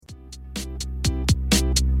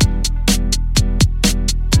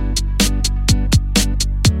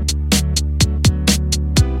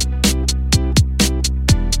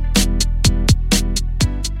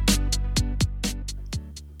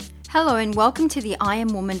Hello and welcome to the I Am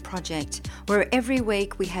Woman project, where every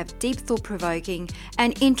week we have deep thought-provoking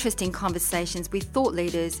and interesting conversations with thought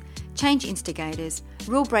leaders, change instigators,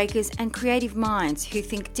 rule breakers and creative minds who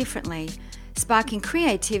think differently, sparking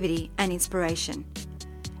creativity and inspiration.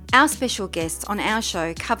 Our special guests on our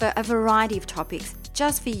show cover a variety of topics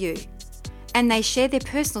just for you, and they share their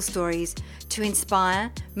personal stories to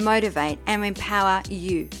inspire, motivate and empower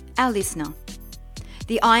you, our listener.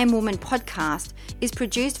 The I Am Woman podcast is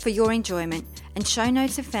produced for your enjoyment, and show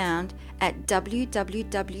notes are found at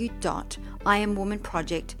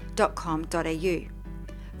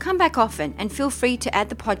www.iamwomanproject.com.au. Come back often and feel free to add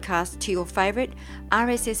the podcast to your favourite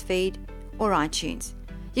RSS feed or iTunes.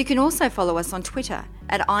 You can also follow us on Twitter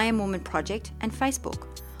at I Am Woman Project and Facebook.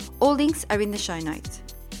 All links are in the show notes.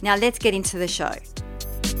 Now let's get into the show.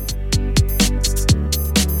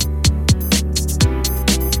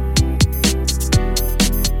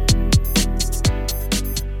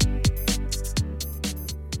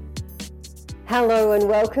 Hello and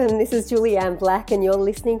welcome. This is Julianne Black and you're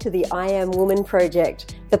listening to the I Am Woman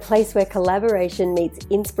project, the place where collaboration meets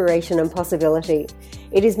inspiration and possibility.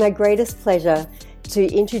 It is my greatest pleasure to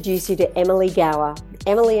introduce you to Emily Gowor.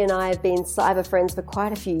 Emily and I have been cyber friends for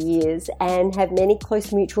quite a few years and have many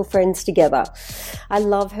close mutual friends together. I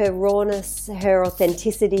love her rawness, her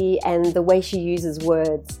authenticity and the way she uses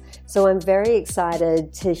words. So I'm very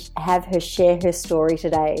excited to have her share her story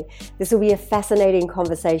today. This will be a fascinating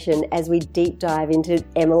conversation as we deep dive into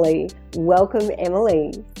Emily. Welcome,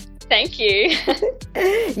 Emily. Thank you.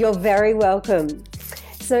 You're very welcome.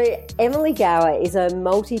 So Emily Gowor is a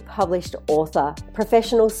multi-published author,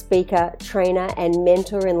 professional speaker, trainer, and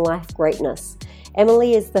mentor in life greatness.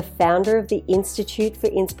 Emily is the founder of the Institute for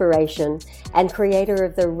Inspiration and creator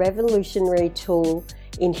of the revolutionary tool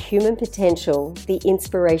in human potential, the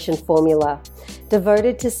inspiration formula,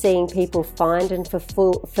 devoted to seeing people find and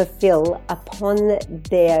fulfill upon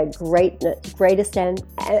their greatest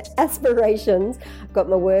aspirations. I've got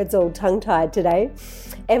my words all tongue-tied today.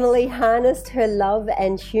 Emily harnessed her love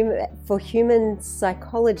and for human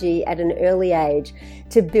psychology at an early age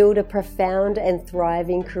to build a profound and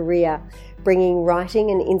thriving career, bringing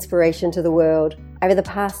writing and inspiration to the world. Over the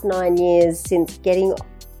past 9 years since getting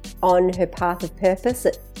on her path of purpose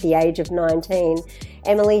at the age of 19,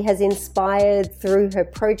 Emily has inspired through her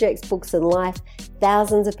projects, books and life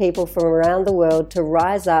thousands of people from around the world to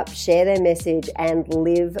rise up, share their message and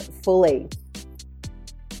live fully.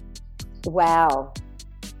 Wow.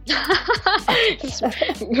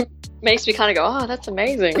 Makes me kind of go, oh, that's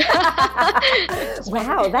amazing.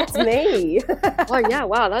 Wow, that's me. Oh yeah,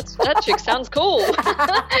 wow, that chick sounds cool.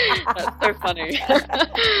 That's so funny.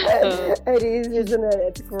 It is, isn't it?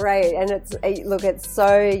 It's great, and it's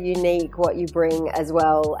so unique what you bring as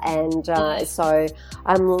well, and so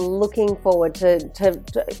I'm looking forward to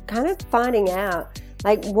kind of finding out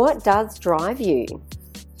like what does drive you.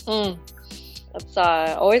 That's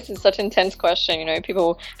always such an intense question,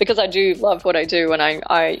 people, because I do love what I do, and I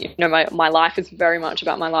my life is very much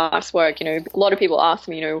about my life's work. A lot of people ask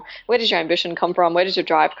me, where does your ambition come from? Where does your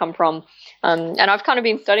drive come from? And I've kind of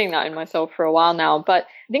been studying that in myself for a while now, but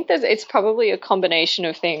I think it's probably a combination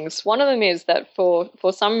of things. One of them is that for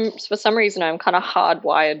some reason I'm kind of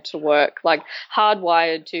hardwired to work, like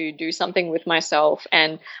hardwired to do something with myself,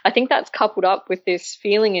 and I think that's coupled up with this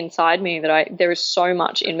feeling inside me that there is so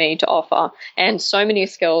much in me to offer, and so many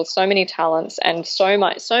skills, so many talents, and so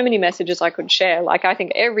many messages I could share. Like I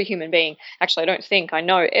think every human being, actually I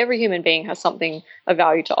know every human being has something of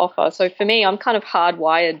value to offer. So for me, I'm kind of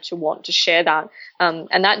hardwired to want to share that.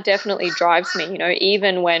 And that definitely drives me,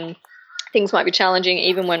 even when things might be challenging,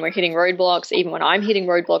 even when we're hitting roadblocks, even when I'm hitting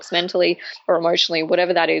roadblocks mentally or emotionally,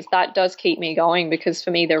 whatever that is, that does keep me going, because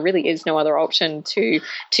for me, there really is no other option to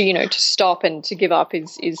stop and to give up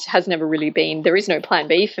has never really been. There is no plan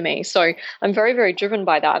B for me. So I'm very, very driven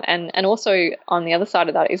by that. And also on the other side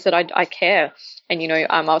of that is that I care. And,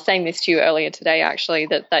 I was saying this to you earlier today, actually,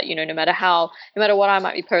 that no matter what I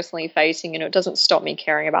might be personally facing, it doesn't stop me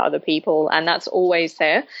caring about other people. And that's always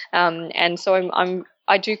there. And so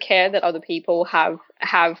I do care that other people have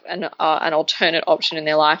an alternate option in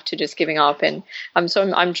their life to just giving up. And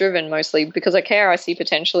I'm driven mostly because I care. I see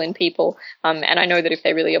potential in people. And I know that if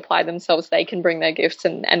they really apply themselves, they can bring their gifts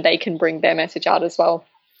and they can bring their message out as well.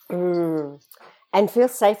 And feel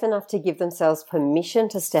safe enough to give themselves permission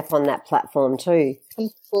to step on that platform too.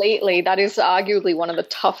 Completely. That is arguably one of the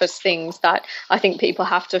toughest things that I think people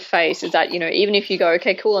have to face, is that, even if you go,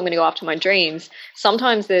 okay, cool, I'm going to go after my dreams,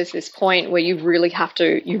 sometimes there's this point where you really have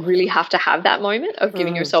to have that moment of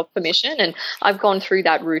giving yourself permission. And I've gone through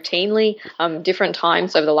that routinely, different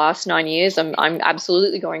times over the last 9 years. I'm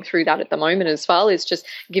absolutely going through that at the moment as well, is just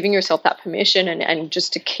giving yourself that permission and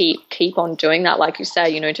just to keep on doing that, like you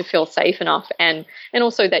say, to feel safe enough and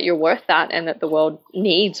also that you're worth that and that the world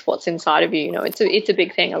needs what's inside of you. It's a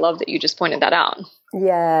big thing. I love that you just pointed that out.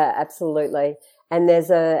 Yeah, absolutely. And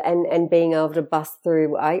there's and being able to bust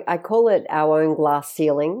through, I call it our own glass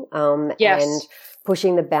ceiling, yes. and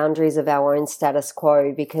pushing the boundaries of our own status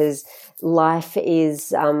quo, because life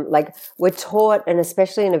is, we're taught, and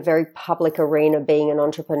especially in a very public arena, being an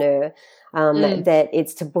entrepreneur, that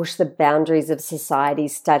it's to push the boundaries of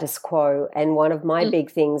society's status quo. And one of my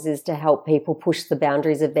big things is to help people push the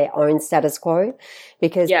boundaries of their own status quo,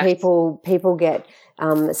 because people get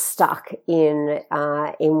stuck in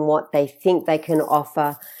what they think they can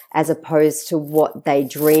offer as opposed to what they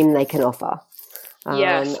dream they can offer.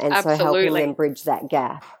 Yes, and absolutely. So helping them bridge that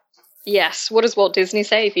gap. Yes. What does Walt Disney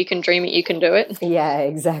say? If you can dream it, you can do it. Yeah,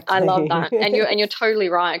 exactly. I love that. And you're totally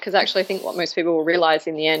right, because actually I think what most people will realize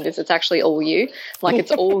in the end is it's actually all you. Like, it's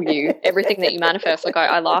all you. Everything that you manifest. Like,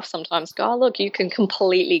 I laugh sometimes, go, oh, look, you can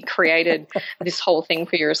completely created this whole thing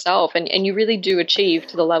for yourself. And you really do achieve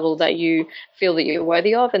to the level that you feel that you're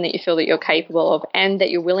worthy of and that you feel that you're capable of, and that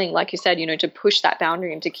you're willing, like you said, to push that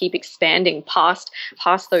boundary and to keep expanding past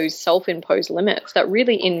those self-imposed limits that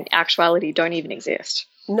really in actuality don't even exist.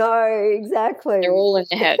 No, exactly. They're all in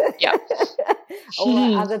the head. Yeah.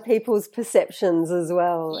 Or other people's perceptions as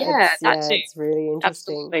well. Yeah, it's really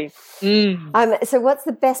interesting. Absolutely. So what's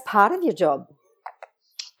the best part of your job?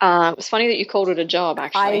 It's funny that you called it a job,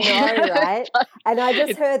 actually. I know, right? And I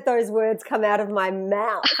just heard those words come out of my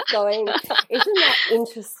mouth going, isn't that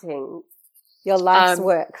interesting? Your life's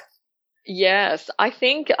work. Yes, I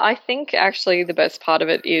think actually the best part of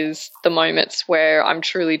it is the moments where I'm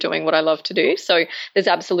truly doing what I love to do. So there's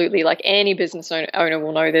absolutely, like any business owner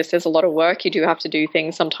will know this, there's a lot of work. You do have to do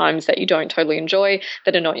things sometimes that you don't totally enjoy,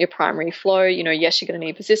 that are not your primary flow. Yes, you're going to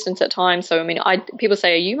need persistence at times. So, people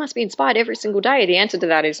say, you must be inspired every single day. The answer to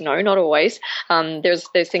that is no, not always. There's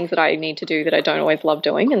things that I need to do that I don't always love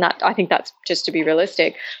doing. And that, I think that's just to be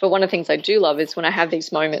realistic. But one of the things I do love is when I have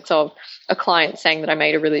these moments of a client saying that I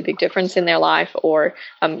made a really big difference in their life, or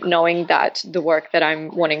knowing that the work that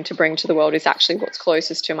I'm wanting to bring to the world is actually what's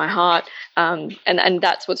closest to my heart. And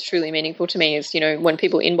that's what's truly meaningful to me is, when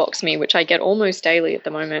people inbox me, which I get almost daily at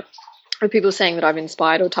the moment, or people saying that I've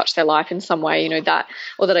inspired or touched their life in some way, that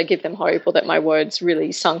I give them hope, or that my words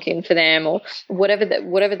really sunk in for them, or whatever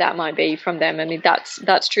that might be from them.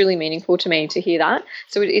 That's truly meaningful to me to hear that.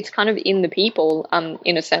 So it's kind of in the people,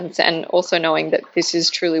 in a sense, and also knowing that this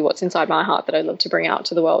is truly what's inside my heart that I love to bring out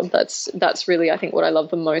to the world. That's really, I think, what I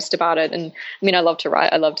love the most about it. And I love to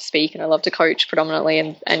write, I love to speak, and I love to coach predominantly,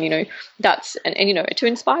 and to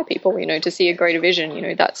inspire people, to see a greater vision.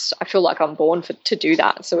 I feel like I'm born to do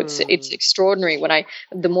that. So it's extraordinary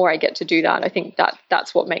the more I get to do that. I think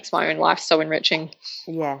that's what makes my own life so enriching.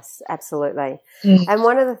 Yes, absolutely. And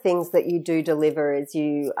one of the things that you do deliver is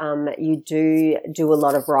you do a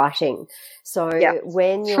lot of writing. So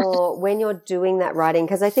when you're doing that writing,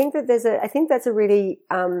 because I think that's a really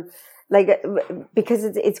because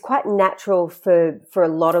it's quite natural for a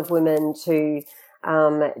lot of women to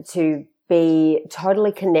be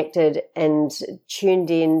totally connected and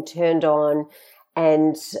tuned in, turned on,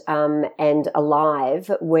 and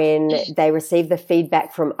alive when they receive the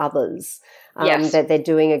feedback from others, that they're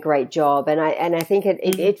doing a great job. And I think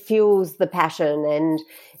it fuels the passion, and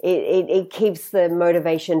it keeps the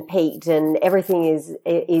motivation peaked, and everything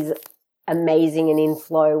is amazing and in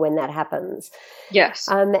flow when that happens. Yes.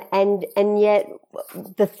 And yet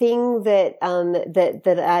the thing that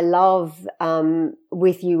I love,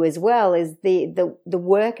 with you as well is the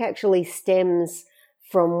work actually stems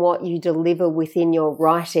from what you deliver within your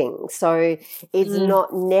writing. So it's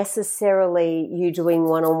not necessarily you doing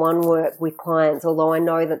one-on-one work with clients, although I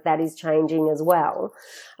know that is changing as well.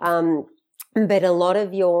 But a lot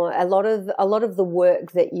of the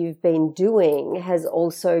work that you've been doing has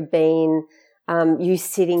also been you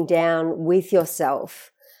sitting down with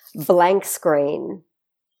yourself, blank screen,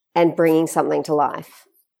 and bringing something to life.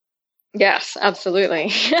 Yes,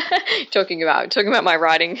 absolutely. Talking about my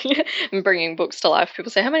writing and bringing books to life.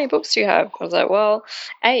 People say, "How many books do you have?" I was like, "Well,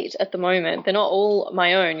 8 at the moment. They're not all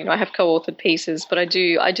my own. I have co-authored pieces, but I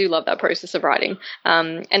do love that process of writing.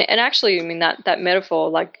 And actually, I mean that metaphor,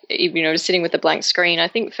 like sitting with a blank screen. I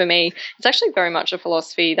think for me, it's actually very much a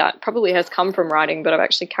philosophy that probably has come from writing, but I've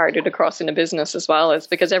actually carried it across into business as well. Is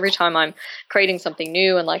because every time I'm creating something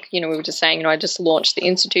new, and like we were just saying, I just launched the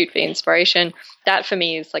Institute for Inspiration. That for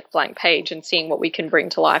me is like blank page and seeing what we can bring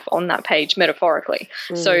to life on that page metaphorically.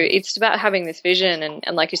 So it's about having this vision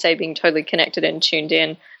and like you say, being totally connected and tuned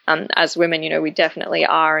in. As women, we definitely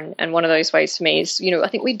are. And one of those ways for me is, I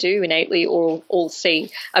think we do innately all see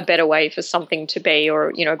a better way for something to be, or,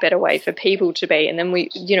 a better way for people to be. And then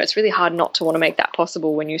it's really hard not to want to make that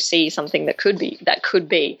possible when you see something that could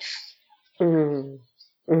be. Mm.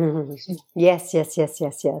 Yes.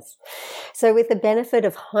 So with the benefit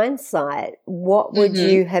of hindsight, what would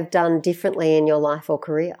you have done differently in your life or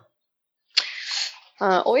career?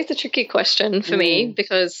 Always a tricky question for me,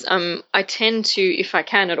 because I tend to, if I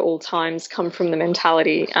can at all times, come from the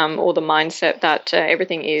mentality or the mindset that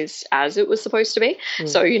everything is as it was supposed to be.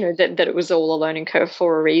 So, that it was all a learning curve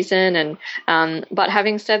for a reason. But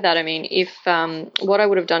having said that, I mean, if what I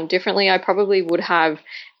would have done differently, I probably would have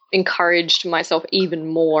encouraged myself even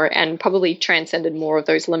more and probably transcended more of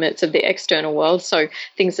those limits of the external world. So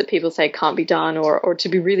things that people say can't be done, or to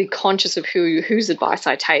be really conscious of whose advice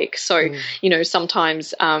I take. So,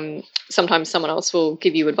 sometimes someone else will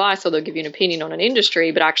give you advice, or they'll give you an opinion on an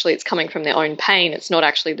industry, but actually it's coming from their own pain. It's not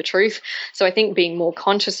actually the truth. So I think being more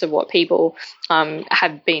conscious of what people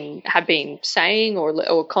have been saying,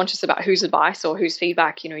 or conscious about whose advice or whose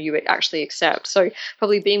feedback you actually accept. So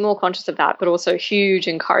probably being more conscious of that, but also huge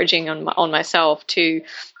encouraging on myself to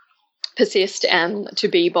persist and to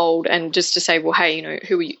be bold, and just to say, well, hey,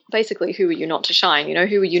 who are you not to shine?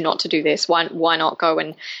 Who are you not to do this? Why not go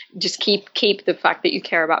and just keep the fact that you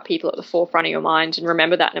care about people at the forefront of your mind, and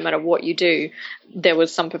remember that no matter what you do, there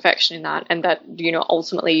was some perfection in that, and that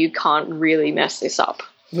ultimately you can't really mess this up.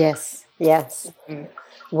 Yes.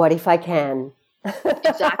 What if I can?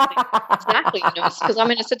 Exactly. Because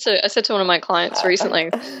I said to one of my clients recently,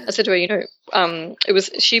 I said to her,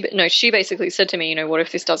 she basically said to me, what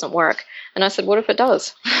if this doesn't work? And I said, what if it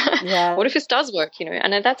does? Yeah. What if this does work?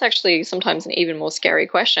 And that's actually sometimes an even more scary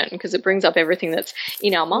question, because it brings up everything that's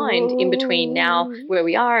in our mind in between now where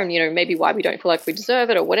we are and, maybe why we don't feel like we deserve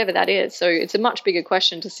it, or whatever that is. So it's a much bigger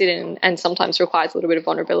question to sit in, and sometimes requires a little bit of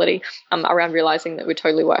vulnerability around realizing that we're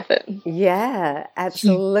totally worth it. Yeah,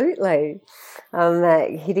 absolutely.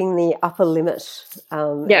 Hitting the upper limit,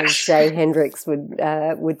 as Jay Hendricks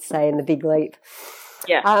would say in The Big Leap.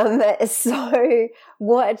 Yeah. So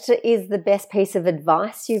what is the best piece of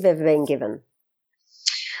advice you've ever been given?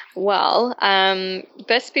 Well,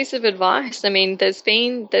 best piece of advice. I mean, there's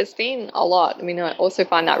been a lot. I mean, I also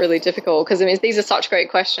find that really difficult, because these are such great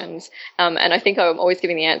questions, and I think I'm always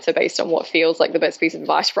giving the answer based on what feels like the best piece of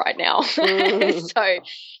advice right now. So,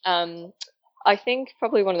 I think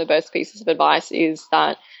probably one of the best pieces of advice is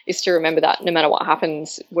to remember that no matter what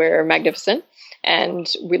happens, we're magnificent,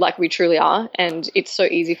 and we truly are. And it's so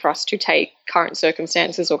easy for us to take current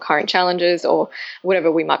circumstances or current challenges or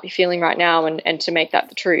whatever we might be feeling right now and to make that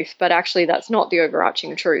the truth. But actually that's not the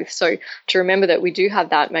overarching truth. So to remember that we do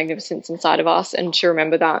have that magnificence inside of us, and to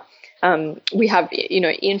remember that we have,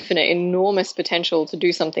 infinite, enormous potential to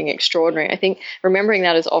do something extraordinary. I think remembering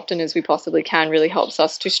that as often as we possibly can really helps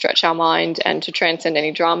us to stretch our mind and to transcend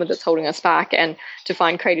any drama that's holding us back, and to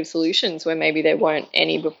find creative solutions where maybe there weren't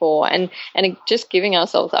any before. And just giving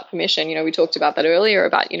ourselves that permission. We talked about that earlier,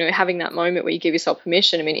 about, having that moment where you give yourself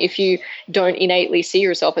permission. I mean, if you don't innately see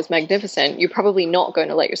yourself as magnificent, you're probably not going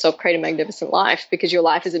to let yourself create a magnificent life, because your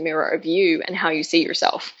life is a mirror of you and how you see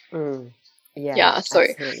yourself. Yeah, so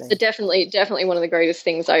definitely one of the greatest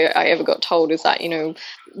things I ever got told is that,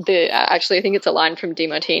 actually I think it's a line from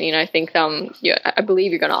DeMartini, and I think I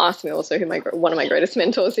believe you're going to ask me also who one of my greatest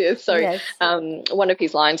mentors is. So yes. One of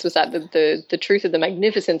his lines was that the truth of the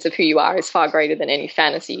magnificence of who you are is far greater than any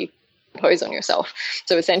fantasy you impose on yourself.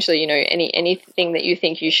 So essentially, anything that you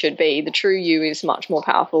think you should be, the true you is much more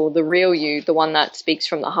powerful. The real you, the one that speaks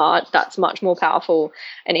from the heart, that's much more powerful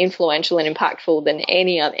and influential and impactful than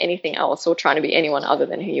anything else, or trying to be anyone other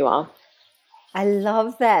than who you are. I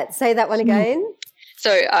love that. Say that one again.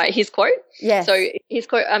 So his quote. Yes. So his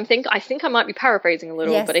quote. I think I might be paraphrasing a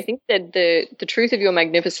little, but I think that the truth of your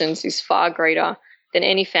magnificence is far greater than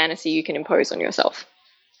any fantasy you can impose on yourself.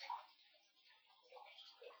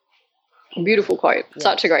 Beautiful quote. Yeah.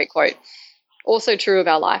 Such a great quote. Also true of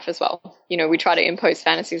our life as well. We try to impose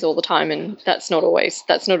fantasies all the time, and that's not always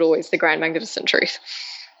the grand magnificent truth.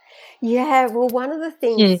 Yeah, well, one of the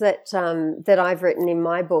things that I've written in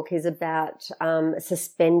my book is about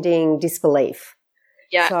suspending disbelief.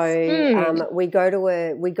 Yeah. So we go to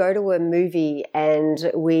a movie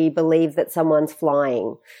and we believe that someone's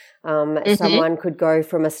flying. Someone could go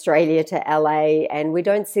from Australia to LA, and we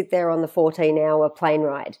don't sit there on the 14-hour plane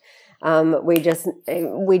ride.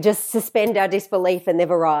 We just suspend our disbelief and they've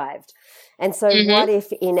arrived. And so what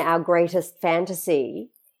if in our greatest fantasy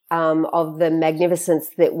of the magnificence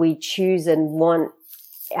that we choose and want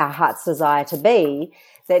our heart's desire to be,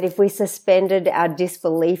 that if we suspended our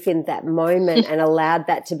disbelief in that moment and allowed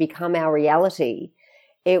that to become our reality,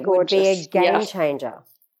 it would be a game changer.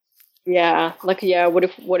 Yeah,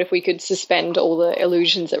 what if we could suspend all the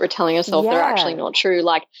illusions that we're telling ourselves that are actually not true,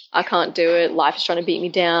 like I can't do it, life is trying to beat me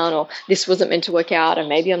down, or this wasn't meant to work out, and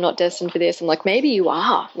maybe I'm not destined for this, and like maybe you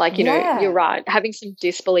are, like you know, you're right, having some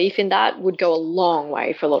disbelief in that would go a long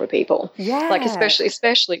way for a lot of people. Like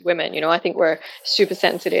especially women, you know, I think we're super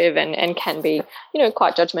sensitive and can be, you know,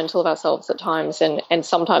 quite judgmental of ourselves at times, and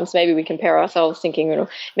sometimes maybe we compare ourselves thinking, you know,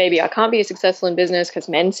 maybe I can't be successful in business because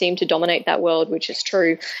men seem to dominate that world, which is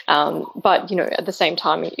true. But, you know, at the same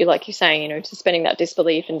time, like you're saying, you know, suspending that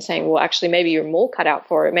disbelief and saying, well, actually, maybe you're more cut out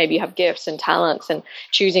for it. Maybe you have gifts and talents, and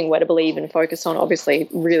choosing where to believe and focus on obviously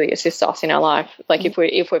really assists us in our life. Like if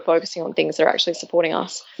we're focusing on things that are actually supporting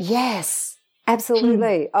us. Yes,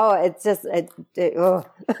 absolutely. Oh, it's just, it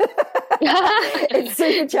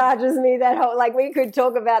supercharges me, that whole, like we could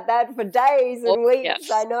talk about that for days and weeks. Yes.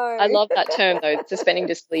 I know. I love that term though. Suspending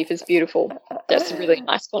disbelief is beautiful. That's a really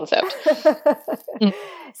nice concept.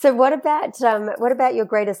 So what about your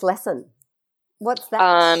greatest lesson? What's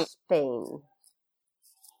that been?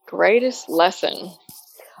 Greatest lesson.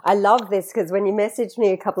 I love this because when you messaged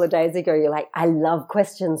me a couple of days ago, you're like, I love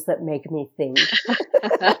questions that make me think.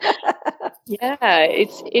 Yeah,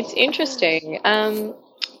 it's interesting.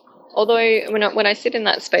 Although when I sit in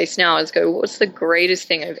that space now, I go, what's the greatest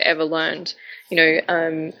thing I've ever learned? You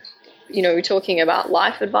know, we're talking about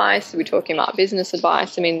life advice, we're talking about business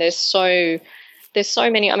advice. I mean, there's so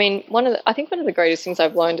many. I mean, I think one of the greatest things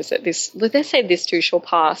I've learned is that let's say this too shall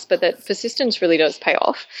pass, but that persistence really does pay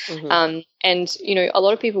off. And, you know, a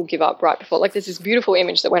lot of people give up right before. Like there's this beautiful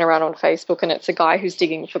image that went around on Facebook, and it's a guy who's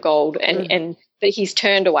digging for gold and but he's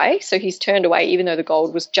turned away. So he's turned away even though the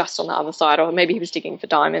gold was just on the other side, or maybe he was digging for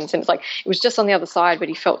diamonds and it's like it was just on the other side, but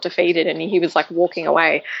he felt defeated and he was like walking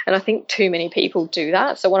away. And I think too many people do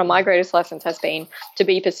that. So one of my greatest lessons has been to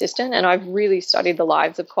be persistent. And I've really studied the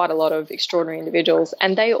lives of quite a lot of extraordinary individuals,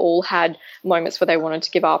 and they all had moments where they wanted to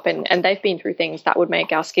give up, and they've been through things that would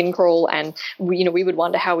make our skin crawl, and we would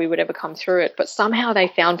wonder how we would ever come through it. But somehow they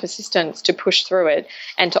found persistence to push through it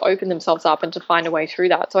and to open themselves up and to find a way through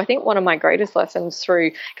that. So I think one of my greatest lessons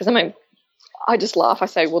through, because I mean, I just laugh. I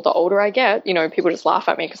say, well, the older I get, you know, people just laugh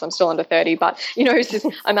at me because I'm still under 30. But, you know, it's just,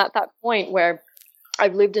 I'm at that point where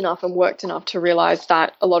I've lived enough and worked enough to realize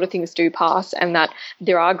that a lot of things do pass, and that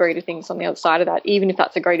there are greater things on the other side of that, even if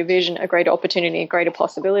that's a greater vision, a greater opportunity, a greater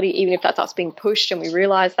possibility, even if that's us being pushed and we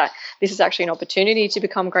realize that this is actually an opportunity to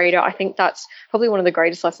become greater. I think that's probably one of the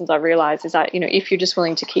greatest lessons I've realized, is that, you know, if you're just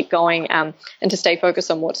willing to keep going and to stay focused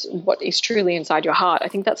on what is truly inside your heart, I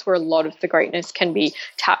think that's where a lot of the greatness can be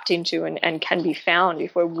tapped into and can be found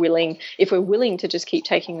if we're willing to just keep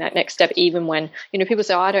taking that next step, even when, you know, people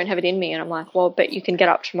say, oh, I don't have it in me. And I'm like, well, but you can get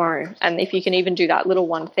up tomorrow, and if you can even do that little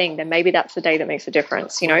one thing, then maybe that's the day that makes a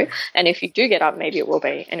difference, you know. And if you do get up, maybe it will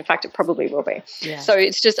be, and in fact it probably will be. So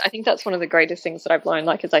it's just, I think that's one of the greatest things that I've learned,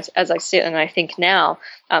 like as I sit and I think now,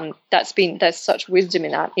 there's such wisdom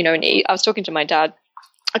in that, you know. And I was talking to my dad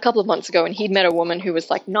a couple of months ago, and he'd met a woman who was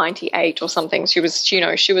like 98 or something.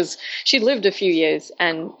 She'd lived a few years,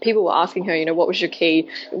 and people were asking her, you know, what was your key?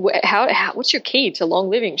 What's your key to long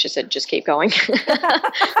living? She said, just keep going.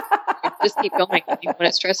 Just keep going. Even when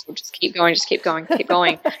it's stressful, just keep going, keep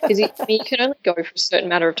going. Because you can only go for a certain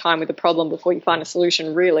matter of time with a problem before you find a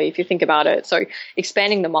solution, really, if you think about it. So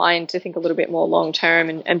expanding the mind to think a little bit more long term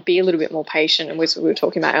and be a little bit more patient. And we were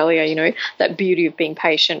talking about earlier, you know, that beauty of being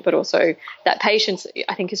patient, but also that patience,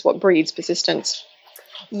 I think, is what breeds persistence.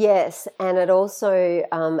 Yes, and it also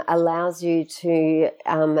allows you to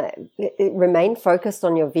remain focused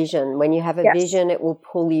on your vision. When you have a vision, it will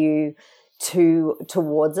pull you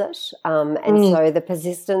towards it. So the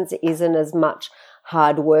persistence isn't as much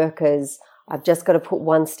hard work as I've just got to put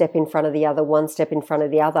one step in front of the other, one step in front of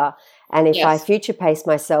the other. And if I future pace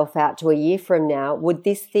myself out to a year from now, would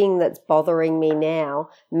this thing that's bothering me now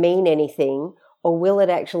mean anything? Or will it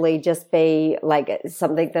actually just be like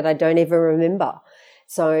something that I don't even remember?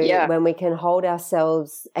 So when we can hold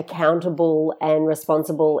ourselves accountable and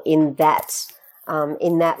responsible in that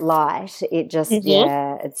in that light, it just,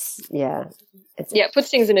 it puts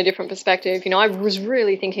things in a different perspective. I was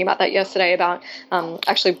really thinking about that yesterday about,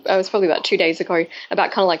 actually, it was probably about 2 days ago,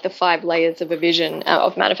 about kind of like the 5 layers of a vision,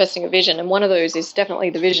 of manifesting a vision. And one of those is definitely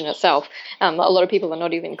the vision itself. A lot of people are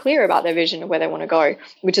not even clear about their vision and where they want to go,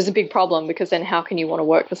 which is a big problem, because then how can you want to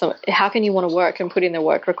work for how can you want to work and put in the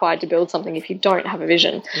work required to build something if you don't have a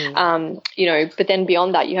vision? But then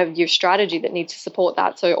beyond that, you have your strategy that needs to support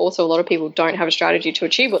that. So also a lot of people don't have a strategy to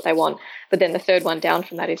achieve what they want. But then the third one down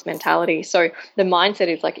from that is mentality. So the mindset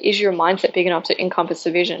is like, is your mindset big enough to encompass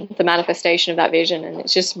the vision, the manifestation of that vision? And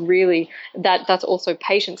it's just really that's also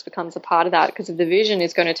patience becomes a part of that, because if the vision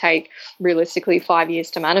is going to take realistically 5 years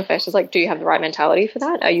to manifest, it's like, do you have the right mentality for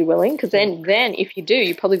that? Are you willing? Because then if you do,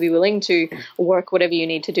 you'll probably be willing to work whatever you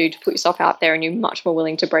need to do to put yourself out there, and you're much more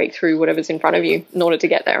willing to break through whatever's in front of you in order to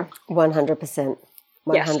get there. 100%. 100%.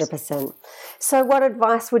 Yes. So what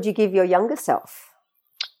advice would you give your younger self?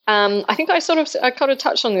 I think I kind of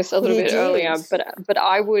touched on this a little bit earlier, but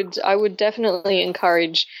I would definitely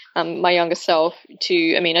encourage my younger self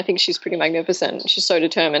to. I mean, I think she's pretty magnificent. She's so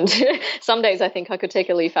determined. Some days I think I could take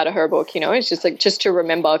a leaf out of her book. It's just like, just to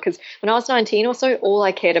remember, because when I was 19 or so, all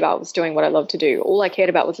I cared about was doing what I loved to do. All I cared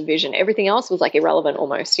about was a vision. Everything else was like irrelevant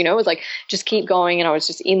almost. It was like, just keep going, and I was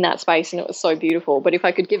just in that space, and it was so beautiful. But if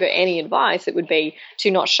I could give her any advice, it would be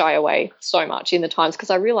to not shy away so much in the times, because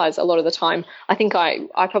I realize a lot of the time I think I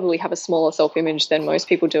probably have a smaller self-image than most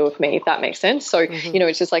people do of me, if that makes sense. So,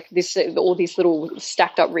 it's just like this, all these little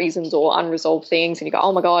stacked up reasons or unresolved things, and you go,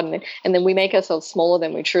 oh my God. And then we make ourselves smaller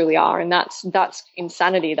than we truly are. And that's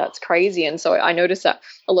insanity. That's crazy. And so I noticed that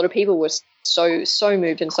a lot of people were so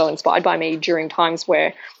moved and so inspired by me during times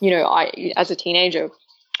where, I, as a teenager,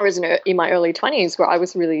 or as in my early 20s, where I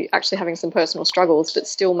was really actually having some personal struggles, but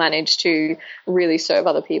still managed to really serve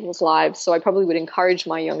other people's lives. So I probably would encourage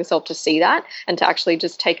my younger self to see that, and to actually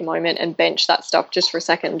just take a moment and bench that stuff just for a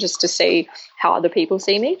second, just to see how other people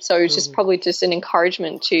see me. So it's just probably just an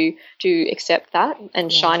encouragement to accept that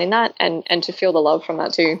and shine in that, and to feel the love from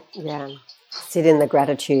that too. Yeah. Sit in the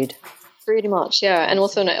gratitude. Pretty much, yeah. And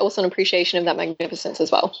also an appreciation of that magnificence as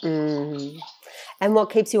well. And what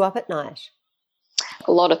keeps you up at night?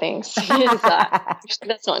 A lot of things. Actually,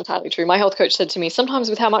 that's not entirely true. My health coach said to me, sometimes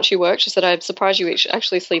with how much you work, she said, I'm surprised you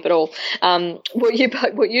actually sleep at all.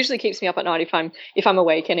 What usually keeps me up at night, if I'm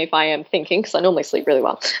awake and if I am thinking, because I normally sleep really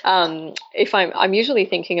well, if I'm usually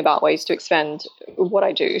thinking about ways to expand what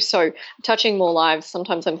I do. So touching more lives.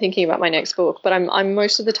 Sometimes I'm thinking about my next book, but I'm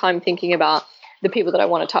most of the time thinking about the people that I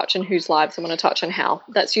want to touch and whose lives I want to touch and how.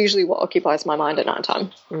 That's usually what occupies my mind at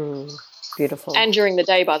nighttime. Beautiful. And during the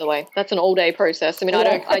day, by the way, that's an all day process. I mean,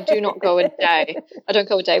 I do not go a day. I don't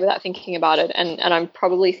go a day without thinking about it. And I'm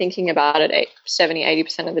probably thinking about it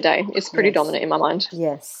 70-80% of the day. It's pretty dominant in my mind.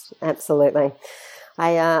 Yes, absolutely.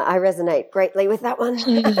 I resonate greatly with that one.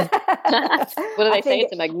 What do they say?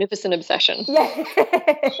 It's a magnificent obsession. Yeah.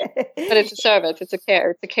 But it's a service. It's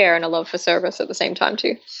a care and a love for service at the same time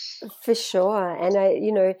too. For sure.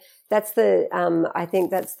 And that's I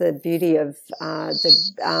think that's the beauty of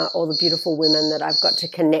all the beautiful women that I've got to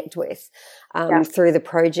connect with through the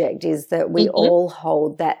project, is that we all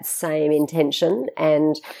hold that same intention,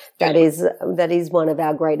 and that is one of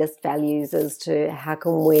our greatest values, as to how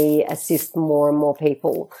can we assist more and more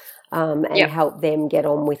people and help them get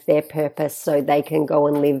on with their purpose, so they can go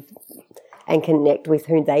and live and connect with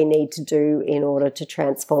who they need to do in order to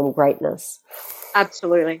transform greatness.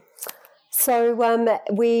 Absolutely. So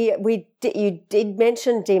you did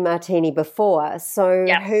mention DeMartini before. So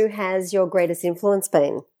who has your greatest influence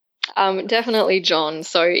been? Definitely John.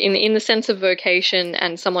 So in the sense of vocation,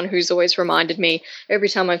 and someone who's always reminded me every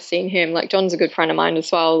time I've seen him, like John's a good friend of mine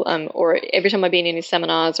as well, or every time I've been in his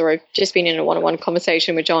seminars, or I've just been in a one-on-one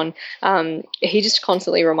conversation with John, he just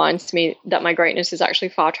constantly reminds me that my greatness is actually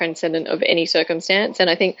far transcendent of any circumstance. And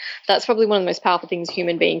I think that's probably one of the most powerful things a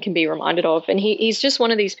human being can be reminded of. And he's just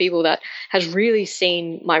one of these people that has really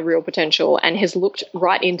seen my real potential and has looked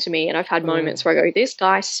right into me. And I've had moments where I go, this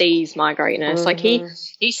guy sees my greatness. Like he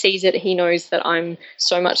sees it. He knows that I'm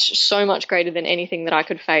so much greater than anything that I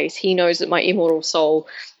could face. He knows that my immortal soul,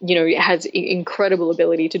 has incredible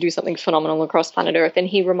ability to do something phenomenal across planet Earth. And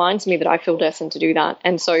he reminds me that I feel destined to do that.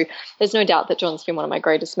 And so there's no doubt that John's been one of my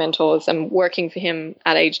greatest mentors. And working for him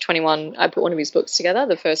at age 21, I put one of his books together,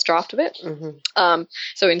 the first draft of it.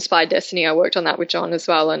 So Inspired Destiny, I worked on that with John as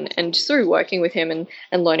well. And just through working with him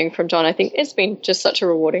and learning from John, I think it's been just such a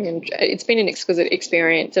rewarding, and it's been an exquisite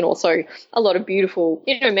experience, and also a lot of beautiful,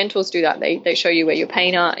 mentors do that. They show you where your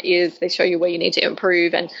pain is. They show you where you need to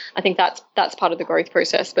improve. And I think that's part of the growth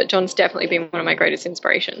process. But John's definitely been one of my greatest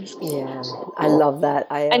inspirations. Yeah, I love that.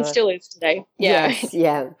 And still is today. Yeah. Yes,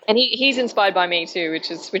 yeah. And he's inspired by me too, which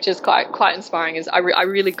is quite inspiring. Is I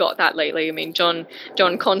really got that lately. I mean, John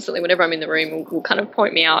constantly, whenever I'm in the room, will kind of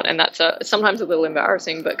point me out, and that's sometimes a little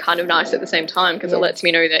embarrassing, but kind of nice at the same time, because it lets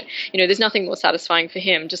me know that, you know, there's nothing more satisfying for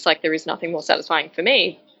him, just like there is nothing more satisfying for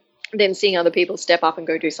me than seeing other people step up and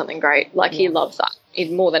go do something great. Like, he loves that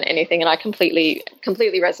more than anything, and I completely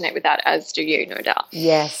resonate with that, as do you, no doubt.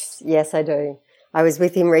 Yes, I do. I was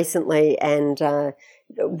with him recently, and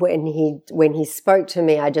when he spoke to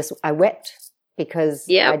me, I wept, because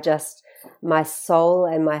my soul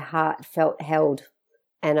and my heart felt held,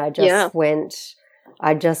 and I just went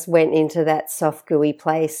into that soft, gooey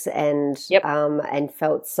place, and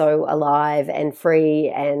felt so alive and free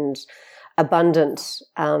and abundant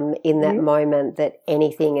in that moment, that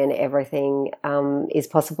anything and everything is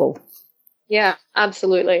possible. Yeah,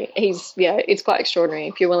 absolutely. It's quite extraordinary.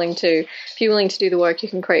 If you're willing to do the work, you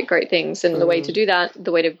can create great things. And the way to do that,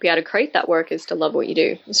 the way to be able to create that work, is to love what you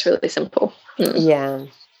do. It's really simple. Yeah.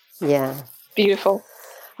 Beautiful.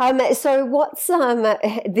 So what's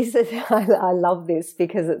this is I love this,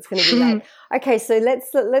 because it's going to be like, okay, so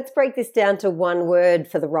let's break this down to one word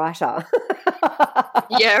for the writer.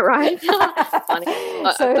 Yeah, right. Funny.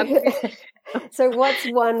 So what's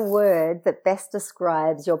one word that best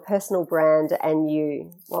describes your personal brand and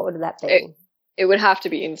you? What would that be? It would have to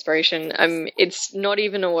be inspiration. It's not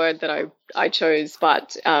even a word that I chose,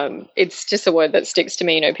 but it's just a word that sticks to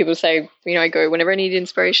me. You know, people say, you know, I go, whenever I need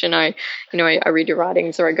inspiration, I read your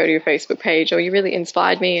writings, or I go to your Facebook page, or you really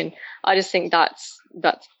inspired me. And I just think that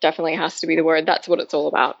definitely has to be the word. That's what it's all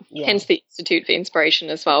about. Yeah. Hence the Institute for Inspiration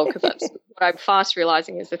as well, because that's what I'm fast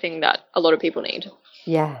realizing is the thing that a lot of people need.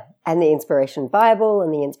 Yeah, and the Inspiration Bible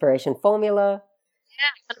and the Inspiration Formula.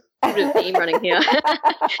 Yeah. A bit of theme running here.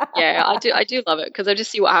 Yeah, I do love it, because I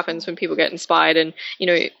just see what happens when people get inspired. And, you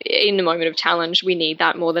know, in a moment of challenge, we need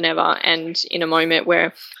that more than ever. And in a moment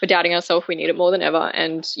where we're doubting ourselves, we need it more than ever.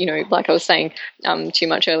 And, you know, like I was saying too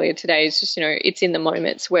much earlier today, it's just, you know, it's in the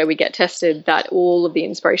moments where we get tested that all of the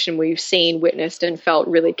inspiration we've seen, witnessed, and felt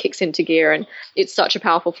really kicks into gear. And it's such a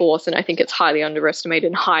powerful force. And I think it's highly underestimated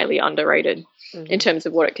and highly underrated in terms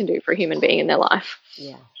of what it can do for a human being in their life.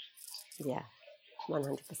 Yeah.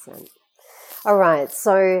 100%. All right,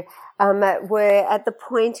 so we're at the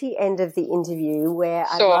pointy end of the interview, where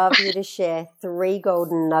I'd love you to share 3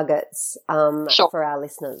 golden nuggets for our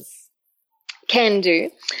listeners. Can do.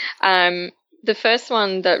 The first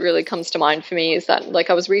one that really comes to mind for me is that,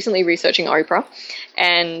 like, I was recently researching Oprah,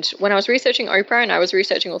 and when I was researching Oprah, and I was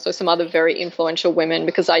researching also some other very influential women,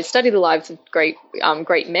 because I study the lives of great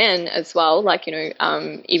men as well, like, you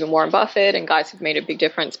know, even Warren Buffett and guys who've made a big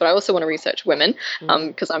difference. But I also want to research women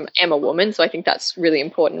because I am a woman, so I think that's really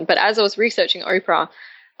important. But as I was researching Oprah,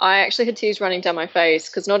 I actually had tears running down my face,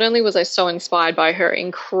 because not only was I so inspired by her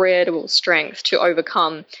incredible strength to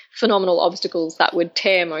overcome phenomenal obstacles that would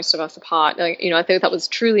tear most of us apart. Like, you know, I thought that was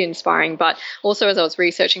truly inspiring. But also, as I was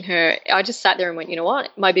researching her, I just sat there and went, you know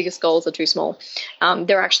what? My biggest goals are too small.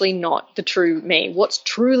 They're actually not the true me. What's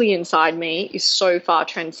truly inside me is so far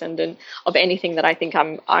transcendent of anything that I think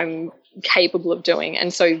I'm capable of doing.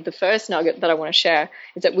 And so the first nugget that I want to share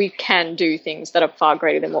is that we can do things that are far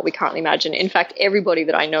greater than what we currently imagine. In fact, everybody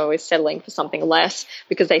that I know is settling for something less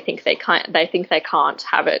because they think they can't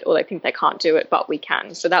have it, or they think they can't do it, but we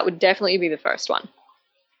can. So that would definitely be the first one.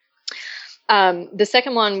 The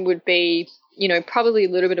second one would be, you know, probably a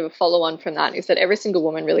little bit of a follow-on from that, is that every single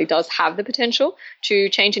woman really does have the potential to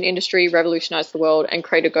change an industry, revolutionize the world, and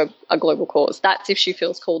create a global cause. That's if she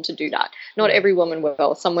feels called to do that. Not every woman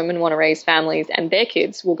will. Some women want to raise families, and their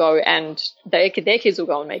kids will go and their kids will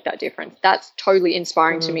go and make that difference. That's totally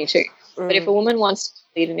inspiring to me too. But if a woman wants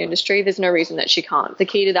to lead an industry, there's no reason that she can't. The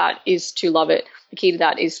key to that is to love it. The key to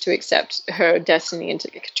that is to accept her destiny and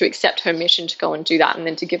to accept her mission to go and do that, and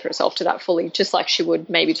then to give herself to that fully, just like she would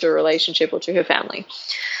maybe to a relationship or to her family.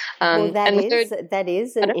 That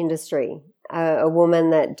is an industry. A woman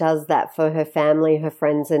that does that for her family, her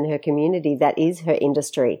friends, and her community, that is her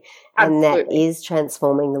industry. Absolutely. And that is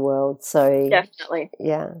transforming the world. So definitely.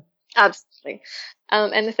 Yeah. Absolutely.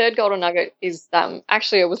 And the third golden nugget is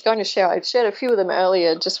actually I shared a few of them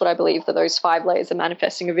earlier, just what I believe that those 5 layers of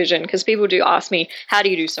manifesting a vision, because people do ask me, how do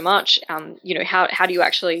you do so much? You know, how do you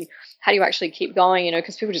actually how do you actually keep going? You know,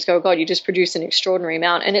 because people just go, oh God, you just produce an extraordinary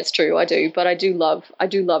amount. And it's true, I do. But I do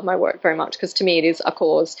love my work very much, because to me it is a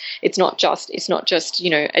cause. It's not just, you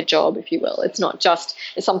know, a job, if you will. It's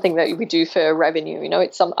something that we do for revenue. You know,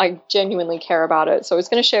 I genuinely care about it. So I was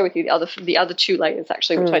going to share with you the other two layers,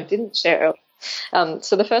 actually, which I didn't share earlier.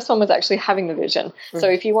 So the first one was actually having the vision. So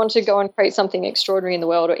if you want to go and create something extraordinary in the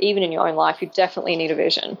world, or even in your own life, you definitely need a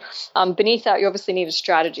vision. Beneath that, you obviously need a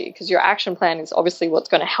strategy, because your action plan is obviously what's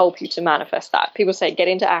going to help you to manifest that. People say get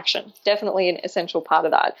into action. Definitely an essential part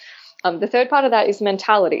of that. The third part of that is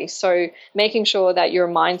mentality. So making sure that your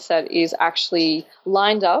mindset is actually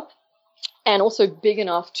lined up and also big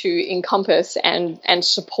enough to encompass and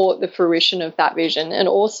support the fruition of that vision. And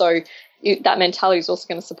also that mentality is also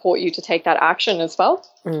going to support you to take that action as well.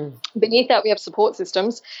 Beneath that, we have support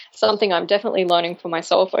systems. Something I'm definitely learning for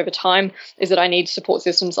myself over time is that I need support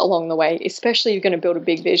systems along the way, especially if you're going to build a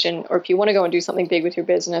big vision, or if you want to go and do something big with your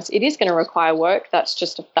business. It is going to require work. That's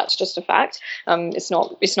just a fact. It's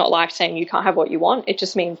not life saying you can't have what you want. It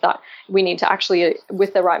just means that we need to actually,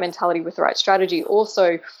 with the right mentality, with the right strategy,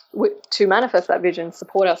 also to manifest that vision,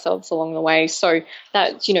 support ourselves along the way. So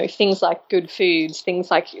that, you know, things like good foods,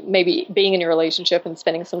 things like maybe being in a relationship and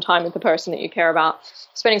spending some time with the person that you care about,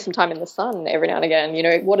 spending some time in the sun every now and again. You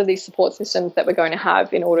know, what are these support systems that we're going to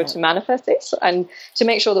have in order to manifest this, and to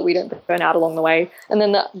make sure that we don't burn out along the way. And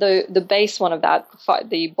then the base one of that,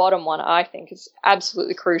 the bottom one, I think is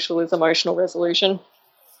absolutely crucial, is emotional resolution.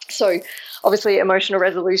 So obviously emotional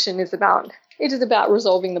resolution is about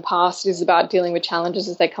resolving the past. It is about dealing with challenges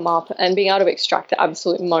as they come up and being able to extract the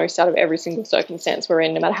absolute most out of every single circumstance we're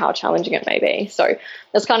in, no matter how challenging it may be. So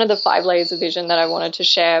that's kind of the 5 layers of vision that I wanted to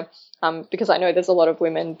share, because I know there's a lot of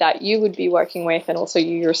women that you would be working with, and also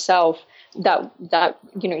you yourself, that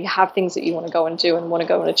you know, you have things that you want to go and do and want to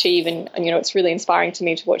go and achieve, and you know, it's really inspiring to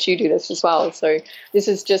me to watch you do this as well. So this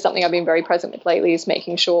is just something I've been very present with lately, is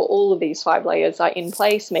making sure all of these 5 layers are in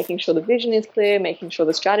place, making sure the vision is clear, making sure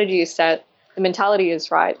the strategy is set, the mentality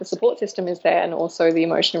is right, the support system is there, and also the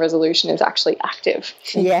emotional resolution is actually active.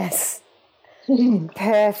 Yes.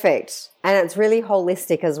 Perfect. And it's really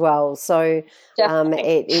holistic as well. So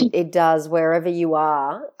it does, wherever you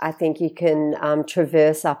are, I think you can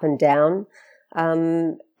traverse up and down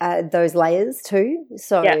those layers too.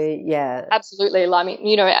 So, yeah. Absolutely. I mean,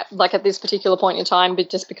 you know, like at this particular point in time, but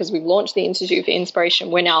just because we've launched the Institute for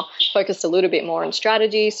Inspiration, we're now focused a little bit more on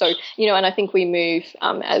strategy. So, you know, and I think we move,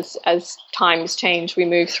 as times change, we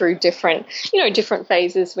move through different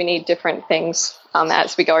phases. We need different things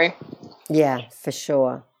as we go. Yeah, for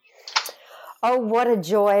sure. Oh, what a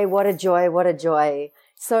joy, what a joy, what a joy.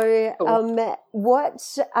 So what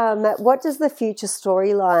does the future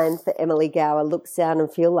storyline for Emily Gowor look, sound and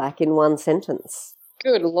feel like in one sentence?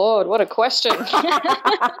 Good Lord, what a question.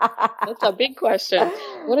 That's a big question.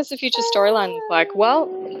 What does the future storyline look like? Well,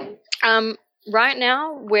 right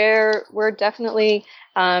now we're definitely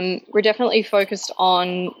focused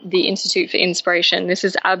on the Institute for Inspiration. This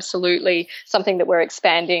is absolutely something that we're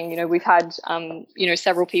expanding. You know, we've had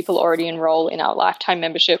several people already enroll in our lifetime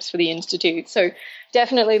memberships for the Institute. So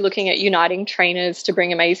definitely looking at uniting trainers to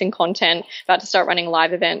bring amazing content, about to start running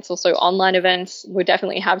live events, also online events. We'll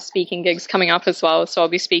definitely have speaking gigs coming up as well. So I'll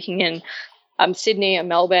be speaking in Sydney and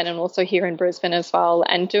Melbourne, and also here in Brisbane as well,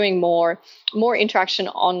 and doing more interaction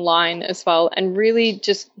online as well, and really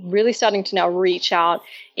starting to now reach out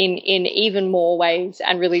in even more ways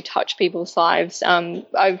and really touch people's lives.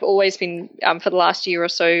 I've always been, for the last year or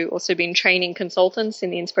so, also been training consultants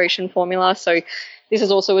in the Inspiration Formula. So this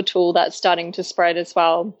is also a tool that's starting to spread as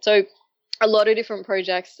well. So a lot of different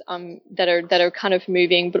projects that are kind of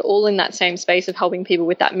moving, but all in that same space of helping people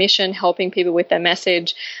with that mission, helping people with their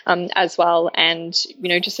message as well, and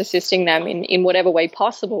just assisting them in whatever way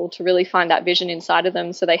possible to really find that vision inside of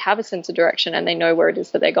them, so they have a sense of direction and they know where it is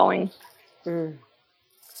that they're going.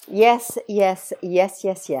 Yes.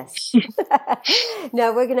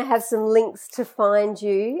 Now we're going to have some links to find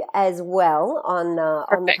you as well on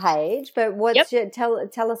the page. But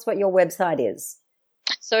tell us what your website is.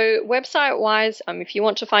 So website-wise, if you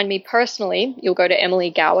want to find me personally, you'll go to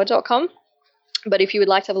emilygowor.com. But if you would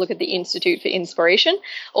like to have a look at the Institute for Inspiration,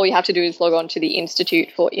 all you have to do is log on to the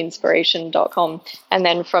instituteforinspiration.com. And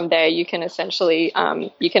then from there, you can essentially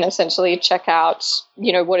check out,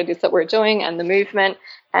 what it is that we're doing and the movement,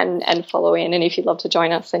 and follow in. And if you'd love to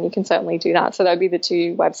join us, then you can certainly do that. So that would be the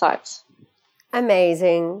 2 websites.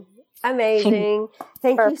 Amazing.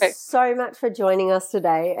 Thank Perfect. you so much for joining us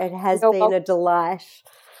today. It has been a delight.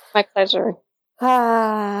 My pleasure.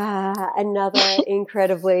 Another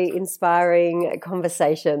incredibly inspiring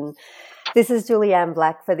conversation. This is Julianne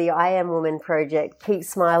Black for the I Am Woman Project. Keep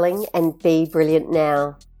smiling and be brilliant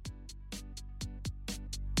now.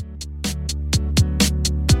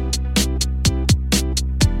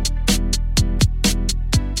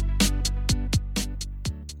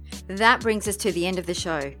 That brings us to the end of the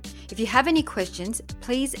show. If you have any questions,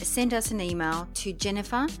 please send us an email to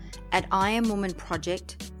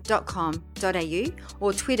jennifer@iamwomanproject.com.au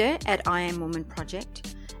or Twitter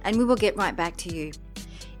 @iamwomanproject, and we will get right back to you.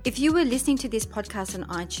 If you were listening to this podcast on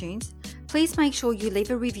iTunes, please make sure you leave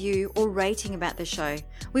a review or rating about the show.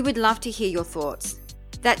 We would love to hear your thoughts.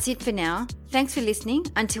 That's it for now. Thanks for listening.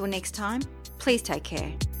 Until next time, please take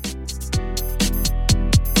care.